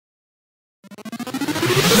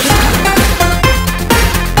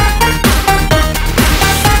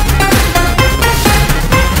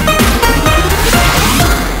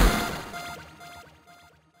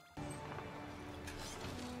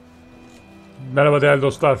Merhaba değerli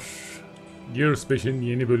dostlar. Gears 5'in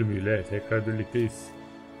yeni bölümüyle tekrar birlikteyiz.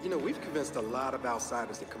 You know, we've convinced a lot of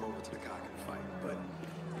outsiders to come over to the cockpit fight, but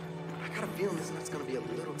I got a feeling this nut's gonna be a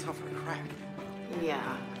little tougher to crack. Yeah,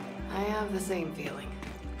 I have the same feeling.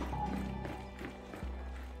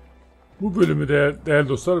 Bu bölümü değerli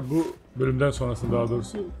dostlar, bu bölümden sonrasında daha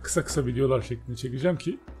doğrusu kısa videolar şeklinde çekeceğim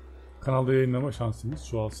ki kanalda yayınlama şansımız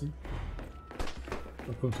çoğalsın.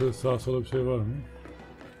 Bakın şöyle sağa sola bir şey var mı?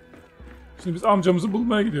 Şimdi biz amcamızı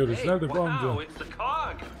bulmaya gidiyoruz. Nerede bu amca?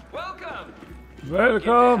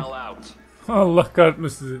 Welcome. Allah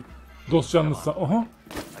kahretmesin sizi. Dost canlısı. Aha.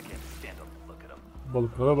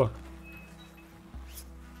 Balıklara bak.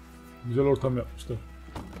 Güzel ortam yapmışlar.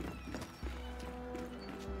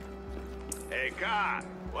 Hey God,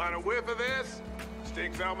 want a whiff of this?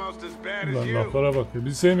 Stinks almost as bad as Ulan you. laflara bak ya.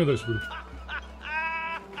 Bizi sevmiyorlar şimdi.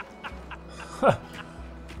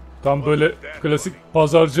 Tam böyle klasik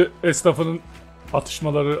pazarcı esnafının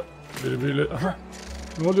atışmaları birbiriyle. Aha.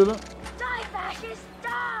 Ne oluyor lan?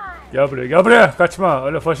 Gel buraya, gel buraya. Kaçma.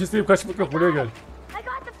 Öyle faşist deyip kaçmak yok. Buraya gel.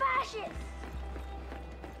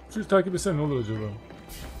 Şu takip etsene, ne olur acaba?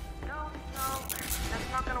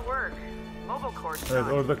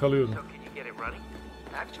 Evet, orada kalıyordum.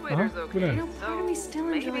 Aha, bu ne?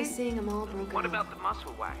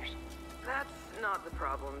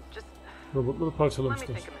 Robotları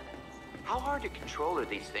parçalamışlar.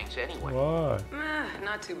 Vay.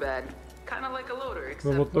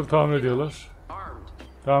 Robotları tamir ediyorlar.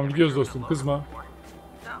 Tamam, gidiyoruz dostum, kızma.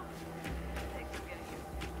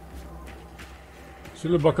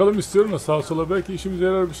 Şimdi bakalım istiyorum da sağa sola, belki işimize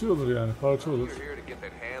yarar bir şey olur yani, parça olur.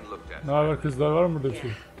 Ne haber kızlar, var mı burada bir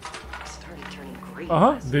şey?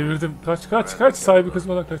 Aha, devirdim. Kaç, sahibi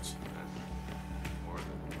kızmadan kaç.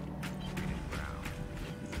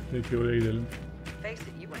 Peki, oraya gidelim.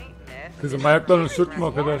 Kızım, ayaklarını sürtme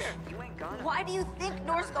o kadar.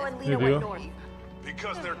 Ne diyor?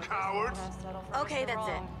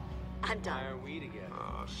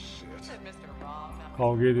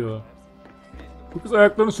 Kavga ediyorlar. Bu kız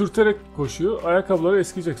ayaklarını sürterek koşuyor. Ayakkabıları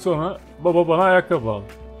eskiyecek, sonra baba bana ayakkabı al.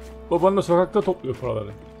 Baban da sokakta topluyor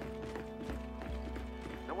paraları.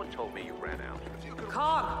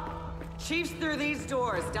 Cog! Chief's through these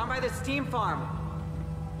doors, down by the steam farm.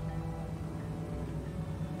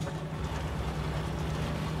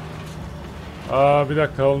 Aa, bir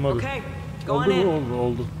dakika, olmadı. Okay, go Oldu on in. mu?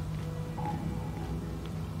 Oldu.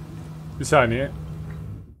 Bir saniye.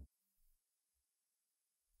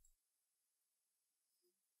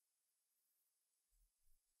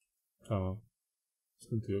 Tamam.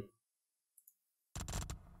 Sıkıntı yok.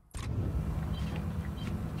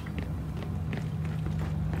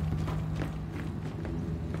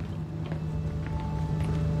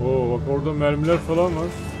 Oo, bak orada mermiler falan var.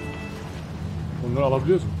 Onları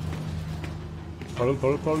alabiliyoruz mu? Parıl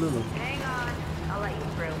parlıyorlar.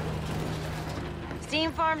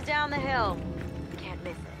 Steam farm's down the hill. Can't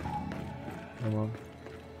miss it. Tamam.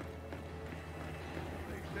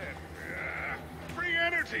 Free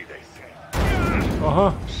energy, they say.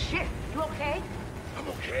 Aha. Shit, you okay? I'm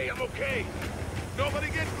okay. Nobody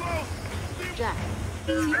get close. Jack,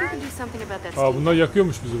 see if you can do something about that. Aa, bunlar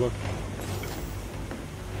yakıyormuş bizi bak.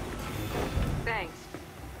 Thanks.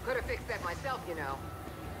 Could have fixed that myself, you know.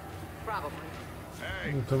 Probably.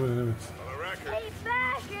 Hey, Muhtemelen evet. for the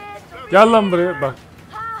record. Gel lan buraya bak.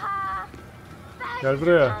 Gel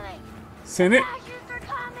buraya. Seni.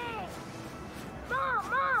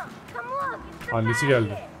 Annesi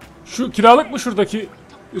geldi. Şu kiralık mı şuradaki?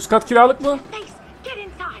 Üst kat kiralık mı?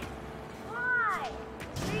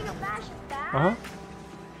 Aha.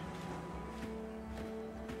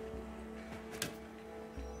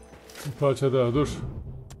 Bir parça daha, dur.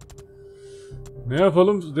 Ne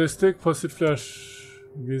yapalım? Destek, pasifler,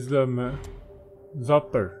 gizlenme.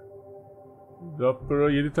 Zapper. Zapper'a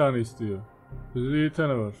 7 tane istiyor. Bizde 7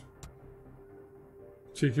 tane var.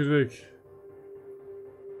 Çekirdek.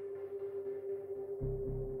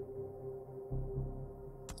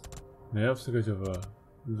 Ne yapsak acaba?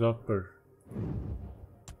 Zapper.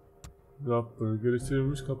 Zapper.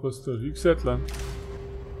 Geliştirilmiş kapasitör. Yükselt lan.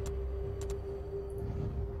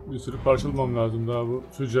 Bir sürü parça bulmam lazım daha bu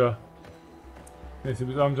çocuğa. Neyse,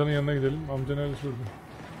 biz amcanın yanına gidelim. Amca nerede şurada?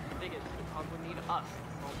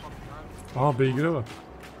 Aha, beygire bak.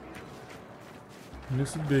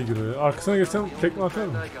 Nasıl bir beygir o ya? Arkasına geçsem tekme atar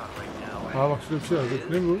mı? Aa, bak şurada bir şey var.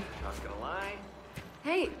 Ne bu?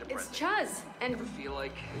 Hey, it's Chuz, and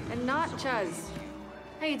not Chuz.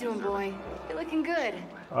 How you doing, boy? You're looking good.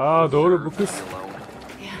 Aa, doğru, bu kız.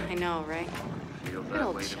 Yeah, I know, right? Good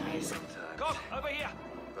old Chuz.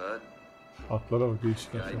 Atlara bak,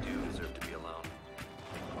 değişik atlar.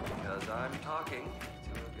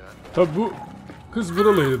 Tabi bu kız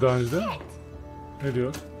buralıydı daha önce. Ne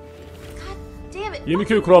diyor? Yeni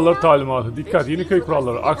köy kuralları talimatı. Dikkat, yeni köy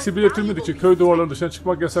kuralları. Aksi belirtilmedikçe köy duvarları dışına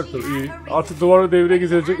çıkmak yasaktır. İyi. Artık duvarı devreye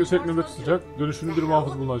gezilecek, üstelik nöbet tutacak. Dönüşümlü bir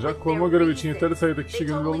muhafız bulunacak. Koruma görevi için yeterli sayıda kişi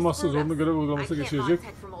gönüllü olmazsa zorunlu görev uygulaması geçirecek.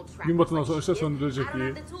 Gün batımından sonra ışıkla söndürülecek.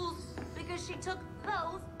 İyi.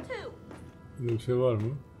 Böyle bir şey var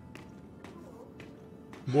mı?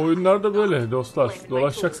 Bu oyunlar da böyle dostlar.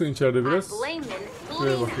 Dolaşacaksın içeride biraz.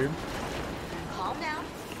 Şuraya bakayım.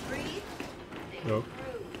 Yok.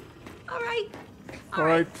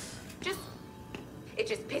 Alright. It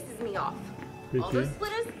just pisses me off. Peki. All those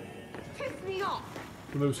splitters piss me off.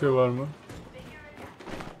 Bunda bir şey var mı?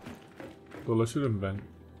 Dolaşırım ben.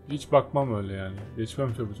 Hiç bakmam öyle yani.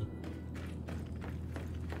 Geçmem çabucak.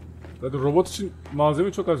 Zaten robot için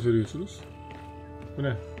malzeme çok az veriyorsunuz. Bu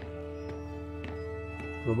ne?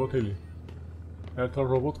 Robot eli. Her taraf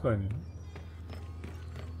robot kaynıyor.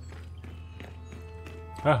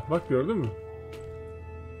 Heh bak gördün mü?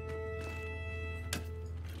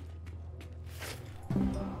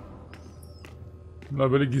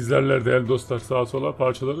 Bunlar böyle gizlerler değerli dostlar. Sağa sola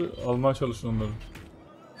parçaları almaya çalışın onları.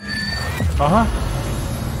 Aha!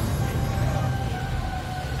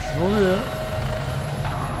 Ne oluyor ya?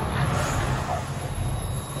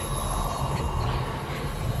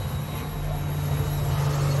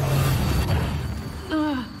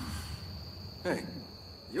 Hey,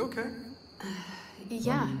 you okay?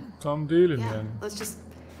 Yeah. Tam değilim Yeah. yani. Let's just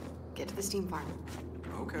get to the steam farm.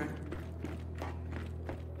 Okay.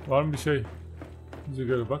 Var mı bir şey? Bize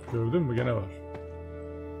göre bak gördün mü? Gene var.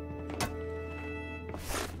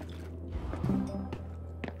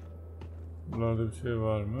 Buralarda bir şey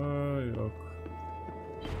var mı? Yok.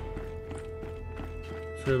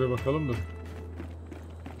 Şuraya da bakalım da.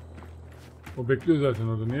 O bekliyor zaten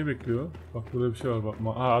orada. Niye bekliyor? Bak burada bir şey var.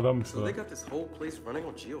 Bakma. Ha adammış So o. they got this whole place running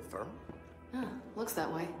on geothermal? Looks that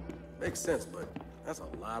way. Makes sense, but that's a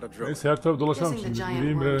lot of drilling. Neyse her tarafı dolaşamam Guessing the şimdi. giant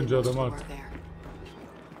Gideyim bir an worm önce did most adama of the artık. work there.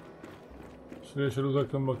 Şuraya şöyle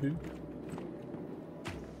uzaktan bakayım.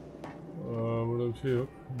 Burada bir şey yok.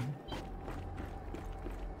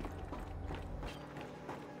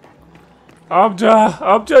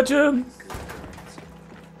 Amcacığım.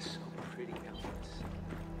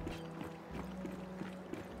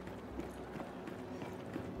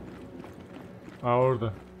 Ha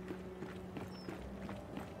orada.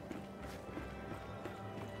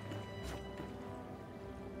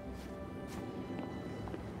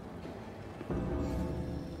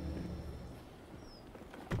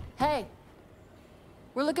 Hey,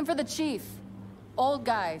 we're looking for the chief. Old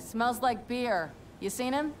guy, smells like beer. You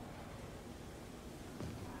seen him?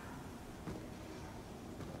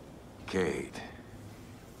 Kait.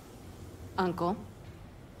 Uncle.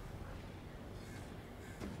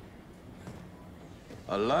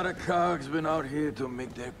 A lot of cogs been out here to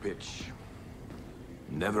make their pitch.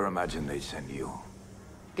 Never imagined they'd send you.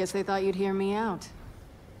 Guess they thought you'd hear me out.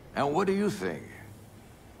 And what do you think?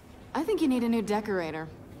 I think you need a new decorator.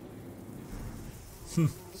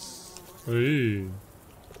 Hey.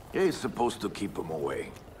 He's supposed to keep them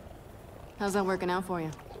away. How's that working out for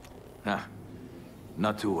you? Huh.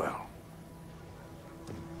 Not too well.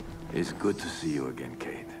 It's good to see you again,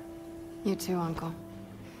 Kait. You too, Uncle.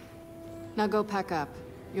 Now go pack up.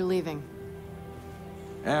 You're leaving.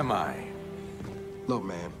 Am I? Look,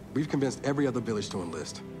 man, we've convinced every other village to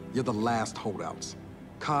enlist. You're the last holdouts.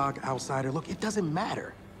 Cog, outsider, look, it doesn't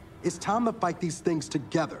matter. It's time to fight these things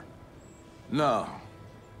together. No.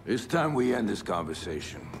 It's time we end this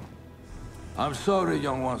conversation. I'm sorry,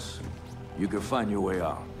 young ones. You can find your way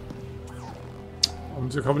out.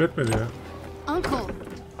 Amca kabul etmedi ya. Uncle!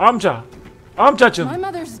 Amcacığım. My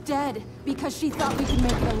mother's dead because she thought we could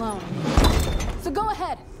make it alone. So go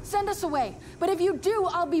ahead, send us away. But if you do,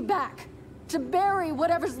 I'll be back. To bury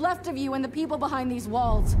whatever's left of you and the people behind these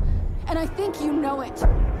walls. And I think you know it.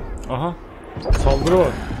 Aha. Saldırı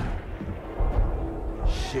var.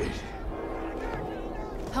 Shit.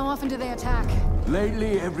 How often do they attack?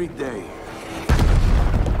 Lately, every day.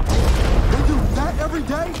 They do that every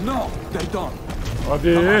day? No, they don't.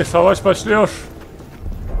 Hadi savaş başlıyor.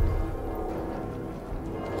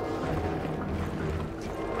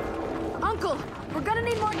 Uncle, we're gonna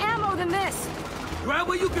need more ammo than this. Grab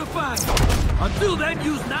what you can find. Until then,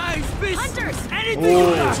 use knives, fists, Hunters! anything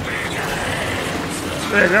you got.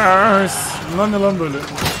 Vegas. Bunlar ne lan böyle?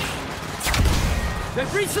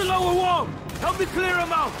 They've reached the lower wall. Help me clear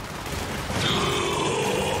them out.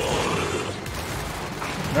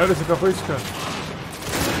 Neredeyse kafayı çıkar.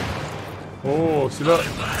 Oo silah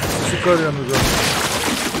sıkar yalnız.